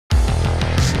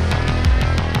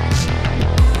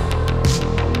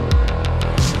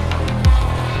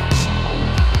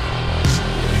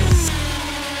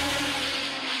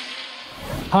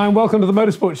Hi and welcome to the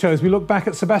Motorsport Show as we look back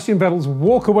at Sebastian Vettel's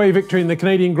walk-away victory in the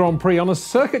Canadian Grand Prix on a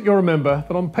circuit you'll remember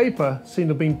that on paper seemed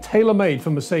to have been tailor-made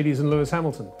for Mercedes and Lewis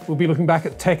Hamilton. We'll be looking back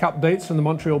at tech updates from the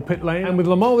Montreal pit lane, and with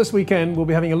Le Mans this weekend we'll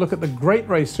be having a look at the great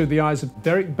race through the eyes of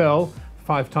Derek Bell,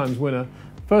 5-time winner.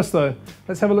 First though,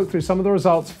 let's have a look through some of the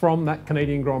results from that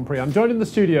Canadian Grand Prix. I'm joined in the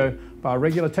studio by our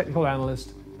regular technical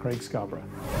analyst, Craig Scarborough.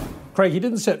 Craig, he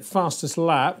didn't set fastest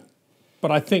lap, but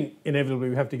I think inevitably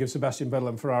we have to give Sebastian Vettel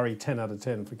and Ferrari 10 out of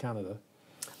 10 for Canada.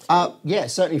 Yeah,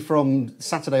 certainly from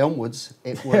Saturday onwards,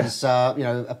 it was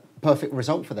a perfect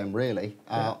result for them, really.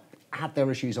 Had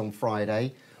their issues on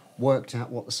Friday, worked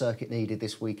out what the circuit needed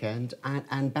this weekend,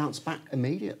 and bounced back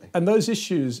immediately. And those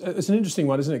issues, it's an interesting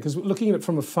one, isn't it? Because looking at it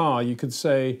from afar, you could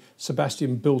say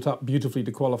Sebastian built up beautifully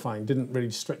to qualifying, didn't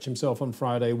really stretch himself on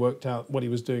Friday, worked out what he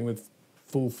was doing with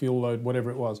full fuel load,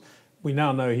 whatever it was. We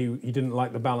now know he didn't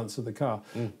like the balance of the car.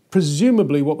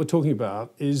 Presumably what we're talking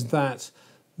about is that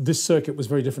this circuit was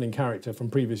very different in character from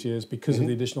previous years because of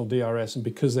the additional DRS and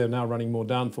because they're now running more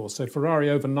downforce. So Ferrari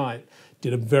overnight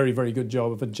did a very, very good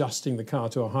job of adjusting the car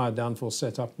to a higher downforce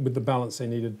setup with the balance they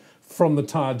needed from the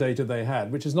tyre data they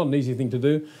had, which is not an easy thing to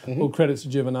do. All credits to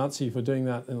Giovinazzi for doing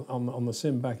that on the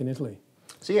sim back in Italy.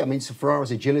 So yeah, I mean, so Ferrari's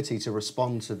agility to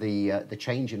respond to the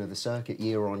changing of the circuit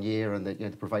year on year and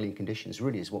the prevailing conditions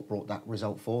really is what brought that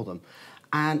result for them.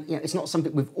 And it's not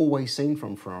something we've always seen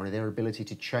from Ferrari, their ability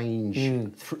to change,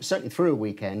 certainly through a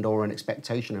weekend or an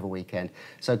expectation of a weekend.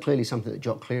 So clearly something that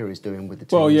Jock Clear is doing with the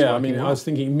team. Well, yeah, I mean, I was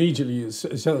thinking immediately, I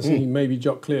was thinking maybe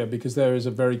Jock Clear, because there is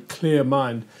a very clear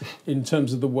mind in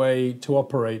terms of the way to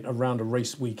operate around a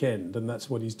race weekend, and that's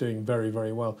what he's doing very,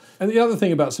 very well. And the other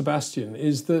thing about Sebastian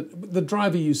is that the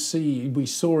driver we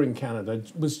saw in Canada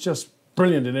was just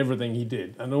brilliant in everything he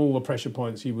did, and all the pressure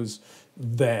points he was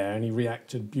there and he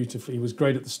reacted beautifully. He was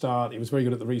great at the start, he was very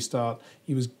good at the restart,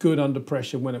 he was good under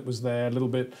pressure when it was there a little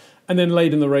bit, and then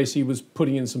late in the race he was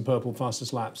putting in some purple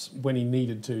fastest laps when he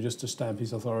needed to, just to stamp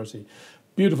his authority.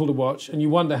 Beautiful to watch, and you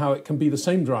wonder how it can be the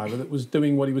same driver that was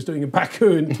doing what he was doing in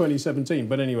Baku in 2017.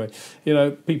 But anyway,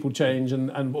 people change,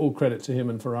 and all credit to him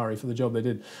and Ferrari for the job they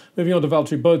did. Moving on to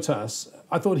Valtteri Bottas,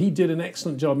 I thought he did an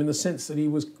excellent job in the sense that he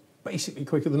was basically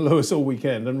quicker than Lewis all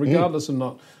weekend, and regardless of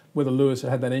not whether Lewis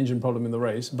had that engine problem in the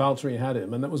race, Valtteri had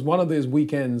him, and that was one of those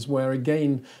weekends where,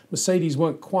 again, Mercedes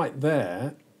weren't quite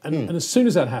there, and as soon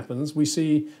as that happens, we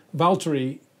see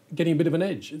Valtteri getting a bit of an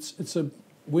edge. It's a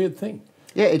weird thing.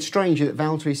 Yeah, it's strange that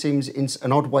Valtteri seems in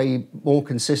an odd way more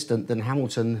consistent than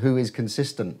Hamilton, who is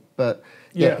consistent, but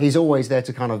yeah, he's always there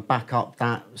to kind of back up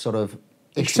that sort of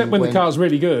issue. Except when the car's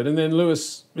really good, and then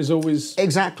Lewis is always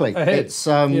ahead. It's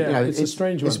it's a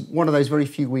strange one. It's one of those very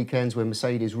few weekends where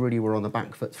Mercedes really were on the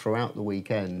back foot throughout the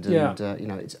weekend, and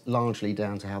it's largely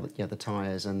down to how the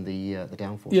tyres and the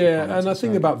downforce. Yeah, and the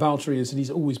thing about Valtteri is that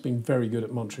he's always been very good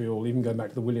at Montreal, even going back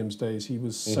to the Williams days. He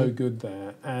was so good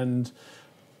there, and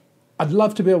I'd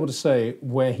love to be able to say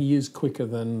where he was quicker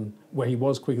than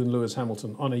Lewis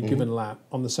Hamilton on a given lap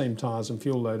on the same tyres and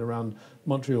fuel load around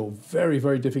Montreal. Very,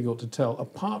 very difficult to tell.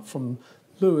 Apart from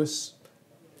Lewis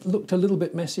looked a little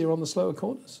bit messier on the slower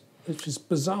corners, which is a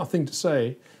bizarre thing to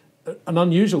say, an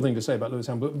unusual thing to say about Lewis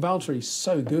Hamilton. But Valtteri's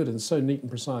so good and so neat and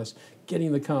precise,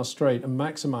 getting the car straight and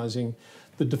maximising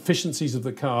the deficiencies of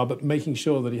the car, but making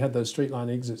sure that he had those straight line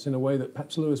exits in a way that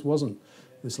perhaps Lewis wasn't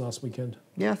this last weekend.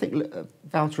 Yeah, I think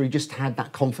Valtteri just had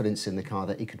that confidence in the car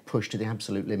that he could push to the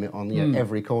absolute limit on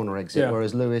every corner exit,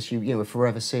 whereas Lewis, you were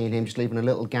forever seeing him just leaving a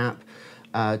little gap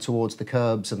towards the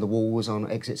curbs and the walls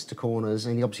on exits to corners,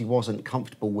 and he obviously wasn't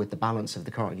comfortable with the balance of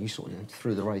the car. And you saw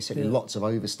through the race, lots of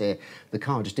oversteer. The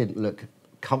car just didn't look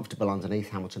comfortable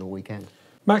underneath Hamilton all weekend.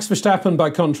 Max Verstappen,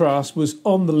 by contrast, was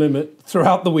on the limit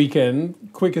throughout the weekend,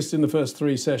 quickest in the first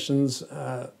 3 sessions,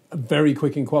 very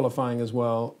quick in qualifying as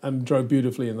well, and drove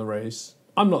beautifully in the race.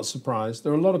 I'm not surprised.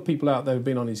 There are a lot of people out there who've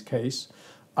been on his case.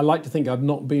 I like to think I've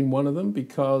not been one of them,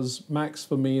 because Max,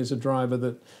 for me, is a driver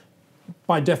that,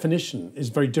 by definition, is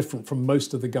very different from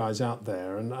most of the guys out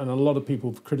there. And a lot of people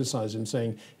have criticised him,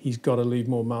 saying he's got to leave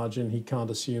more margin, he can't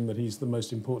assume that he's the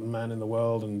most important man in the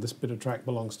world and this bit of track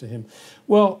belongs to him.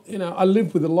 Well, I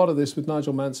lived with a lot of this with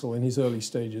Nigel Mansell in his early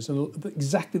stages, and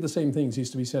exactly the same things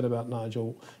used to be said about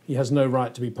Nigel. He has no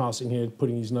right to be passing here,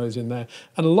 putting his nose in there.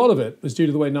 And a lot of it was due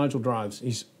to the way Nigel drives.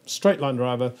 He's a straight line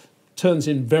driver, turns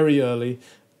in very early,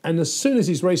 and as soon as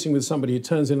he's racing with somebody who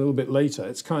turns in a little bit later,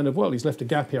 it's kind of, well, he's left a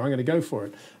gap here, I'm going to go for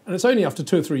it. And it's only after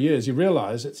 2 or 3 years you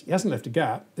realise he hasn't left a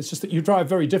gap, it's just that you drive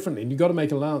very differently and you've got to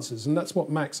make allowances. And that's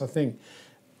what Max, I think,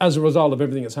 as a result of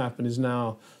everything that's happened, is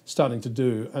now starting to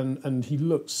do. And he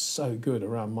looks so good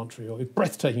around Montreal. It's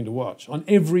breathtaking to watch. On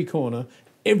every corner,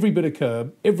 every bit of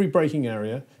curb, every braking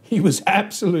area. He was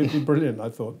absolutely brilliant, I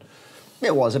thought.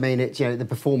 It was. I mean, it's the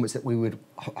performance that we would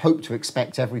hope to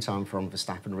expect every time from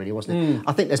Verstappen, really, wasn't it?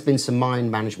 I think there's been some mind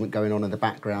management going on in the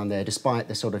background there, despite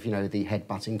the sort of the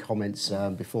head-butting comments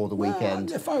before the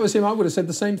weekend. If I was him, I would have said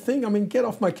the same thing. I mean, get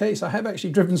off my case. I have actually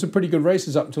driven some pretty good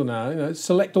races up till now.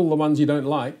 Select all the ones you don't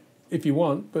like if you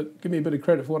want, but give me a bit of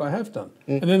credit for what I have done.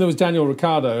 And then there was Daniel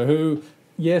Ricciardo, who,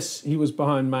 yes, he was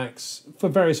behind Max for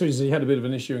various reasons. He had a bit of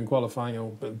an issue in qualifying, or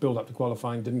build up to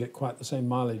qualifying, didn't get quite the same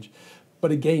mileage.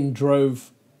 But again,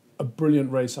 drove a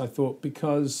brilliant race, I thought,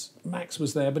 because Max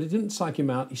was there, but it didn't psych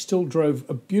him out. He still drove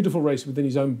a beautiful race within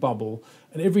his own bubble.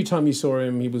 And every time you saw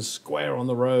him, he was square on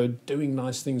the road, doing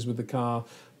nice things with the car.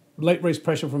 Late race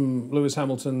pressure from Lewis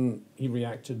Hamilton, he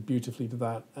reacted beautifully to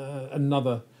that.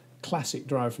 Another classic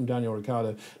drive from Daniel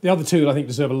Ricciardo. The other two that I think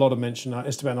deserve a lot of mention are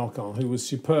Esteban Ocon, who was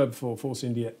superb for Force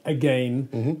India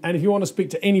again. And if you want to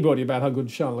speak to anybody about how good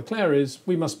Charles Leclerc is,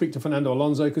 we must speak to Fernando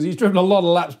Alonso, because he's driven a lot of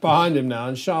laps behind him now,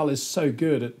 and Charles is so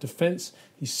good at defence.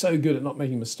 He's so good at not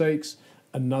making mistakes.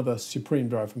 Another supreme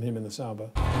drive from him in the Sauber.